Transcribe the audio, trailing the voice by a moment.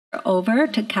Over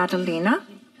to Catalina.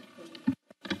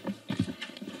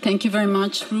 Thank you very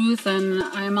much, Ruth, and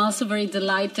I am also very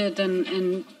delighted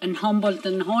and humbled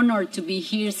and honored to be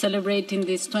here celebrating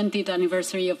this 20th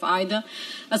anniversary of AIDA.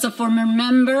 As a former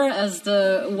member, as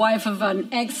the wife of an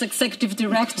ex-executive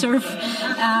director,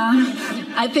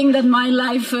 I think that my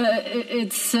life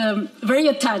it's very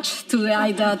attached to the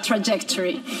AIDA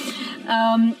trajectory.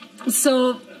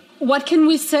 So what can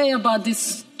we say about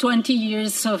this 20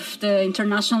 years of the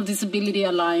International Disability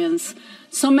Alliance?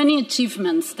 So many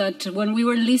achievements that when we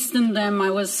were listing them,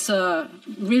 I was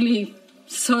really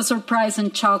so surprised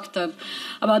and shocked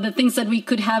about the things that we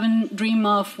could haven't dreamed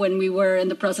of when we were in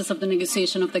the process of the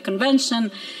negotiation of the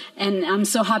convention. And I'm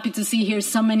so happy to see here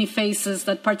so many faces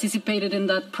that participated in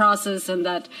that process and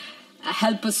that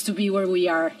help us to be where we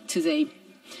are today.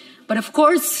 But of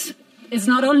course, it's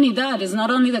not only that, it's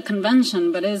not only the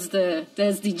convention, but it's the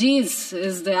SDGs,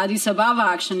 it's the Addis Ababa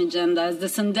Action Agenda, it's the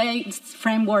Sendai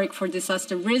Framework for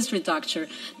Disaster Risk Reduction,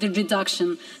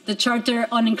 the Charter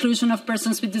on Inclusion of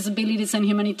Persons with Disabilities and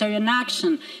Humanitarian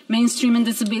Action, mainstreaming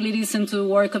disabilities into the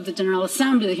work of the General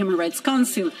Assembly, the Human Rights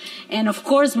Council, and of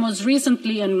course, most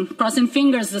recently, and crossing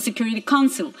fingers, the Security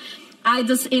Council,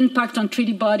 AIDA's impact on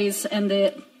treaty bodies and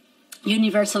the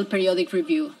Universal Periodic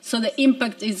Review. So the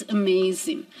impact is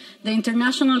amazing. The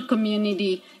international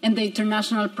community and the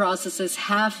international processes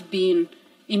have been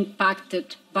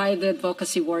impacted by the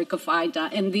advocacy work of AIDA,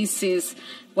 and this is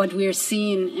what we are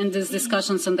seeing in these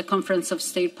discussions on the Conference of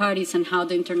State Parties and how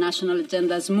the international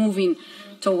agenda is moving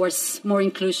towards more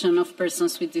inclusion of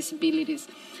persons with disabilities.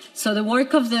 So the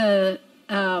work of the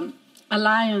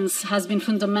Alliance has been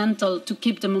fundamental to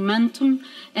keep the momentum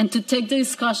and to take the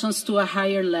discussions to a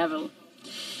higher level.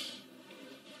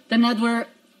 The network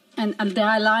and the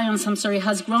Alliance,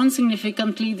 has grown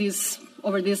significantly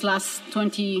over these last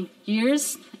 20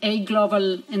 years, 8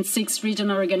 global and 6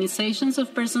 regional organizations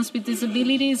of persons with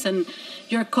disabilities, and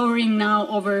you're covering now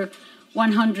over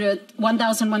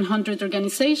 1,100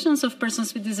 organizations of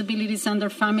persons with disabilities and their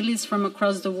families from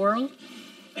across the world.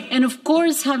 And of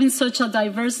course, having such a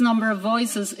diverse number of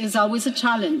voices is always a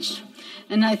challenge.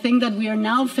 And I think that we are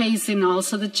now facing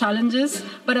also the challenges,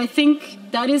 but I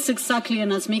think that is exactly,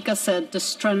 and as Mika said, the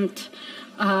strength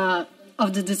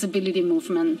of the disability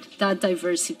movement, that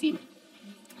diversity.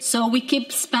 So we keep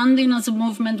expanding as a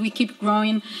movement, we keep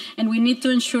growing, and we need to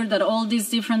ensure that all these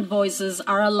different voices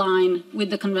are aligned with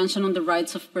the Convention on the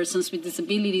Rights of Persons with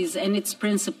Disabilities and its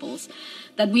principles,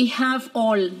 that we have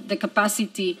all the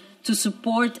capacity to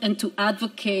support and to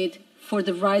advocate for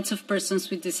the rights of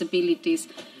persons with disabilities,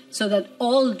 so that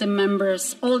all the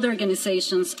members, all the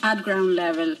organizations at ground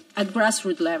level, at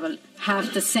grassroots level,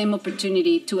 have the same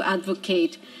opportunity to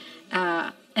advocate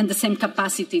and the same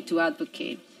capacity to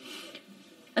advocate.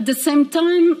 At the same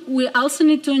time, we also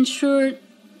need to ensure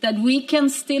that we can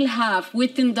still have,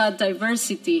 within that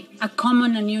diversity, a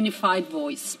common and unified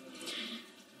voice.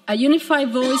 A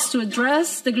unified voice to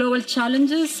address the global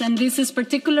challenges, and this is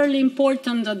particularly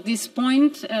important at this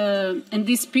point in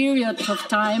this period of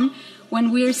time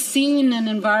when we're seeing an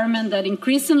environment that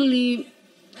increasingly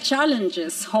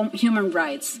challenges human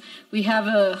rights. We have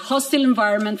a hostile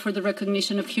environment for the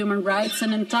recognition of human rights,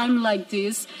 and in time like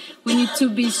this, we need to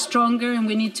be stronger and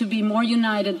we need to be more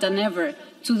united than ever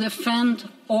to defend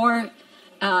our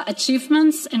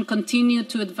achievements and continue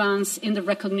to advance in the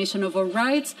recognition of our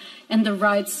rights and the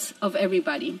rights of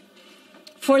everybody.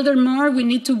 Furthermore, we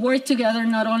need to work together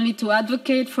not only to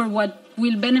advocate for what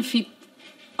will benefit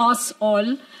us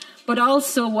all, but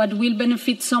also what will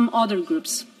benefit some other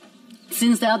groups.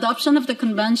 Since the adoption of the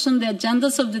Convention, the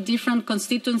agendas of the different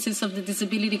constituencies of the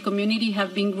disability community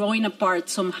have been growing apart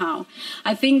somehow.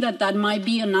 I think that that might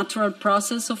be a natural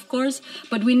process, of course,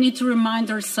 but we need to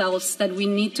remind ourselves that we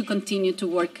need to continue to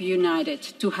work united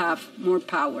to have more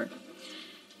power.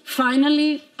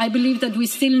 Finally, I believe that we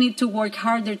still need to work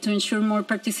harder to ensure more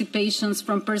participations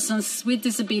from persons with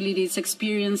disabilities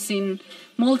experiencing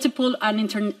multiple and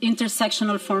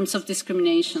intersectional forms of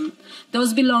discrimination.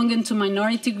 Those belonging to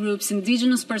minority groups,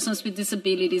 indigenous persons with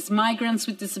disabilities, migrants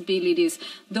with disabilities,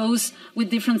 those with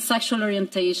different sexual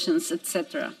orientations,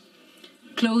 etc.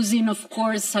 Closing, of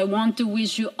course, I want to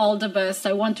wish you all the best.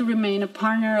 I want to remain a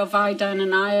partner of AIDA and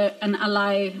an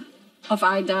ally of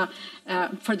AIDA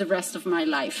for the rest of my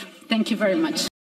life. Thank you very much.